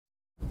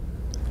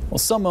Well,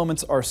 some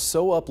moments are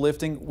so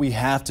uplifting, we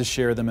have to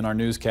share them in our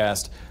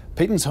newscast.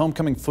 Peyton's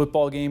homecoming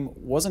football game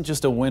wasn't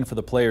just a win for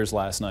the players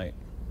last night.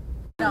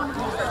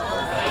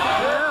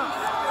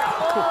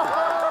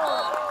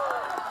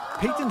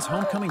 Peyton's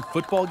homecoming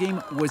football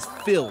game was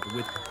filled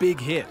with big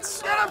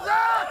hits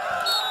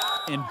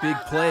and big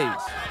plays.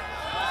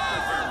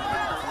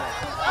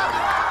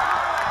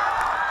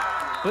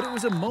 But it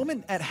was a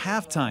moment at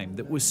halftime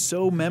that was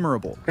so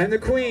memorable. And the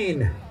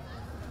queen,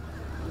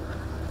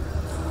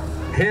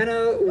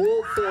 Hannah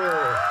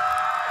Wolfer.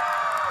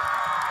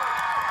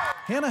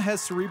 Hannah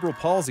has cerebral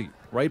palsy.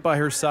 Right by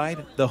her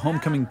side, the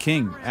homecoming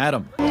king,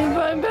 Adam.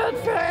 My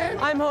best friend.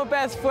 I'm her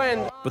best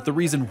friend. But the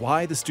reason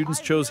why the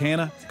students chose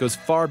Hannah goes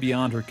far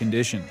beyond her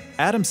condition.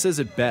 Adam says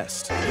it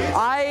best.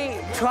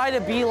 I try to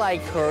be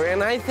like her,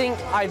 and I think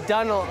I've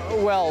done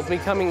well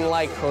becoming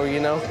like her, you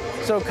know?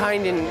 So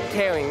kind and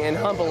caring and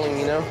humbling,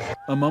 you know?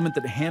 A moment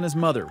that Hannah's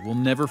mother will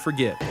never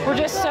forget. We're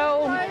just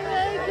so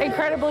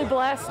incredibly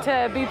blessed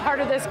to be part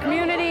of this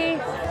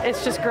community.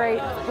 It's just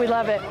great. We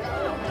love it.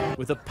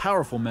 With a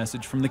powerful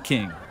message from the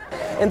king.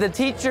 And the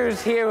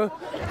teachers here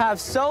have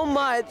so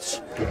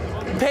much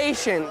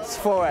patience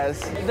for us.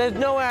 There's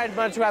nowhere I'd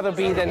much rather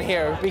be than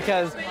here,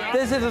 because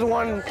this is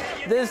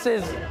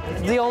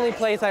the only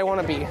place I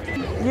want to be.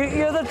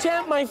 You're the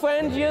champ, my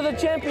friend. You're the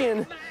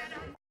champion.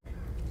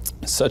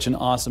 Such an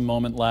awesome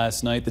moment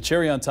last night. The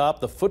cherry on top,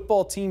 the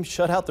football team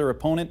shut out their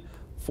opponent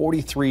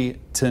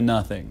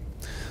 43-0.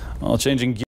 Well, changing gears.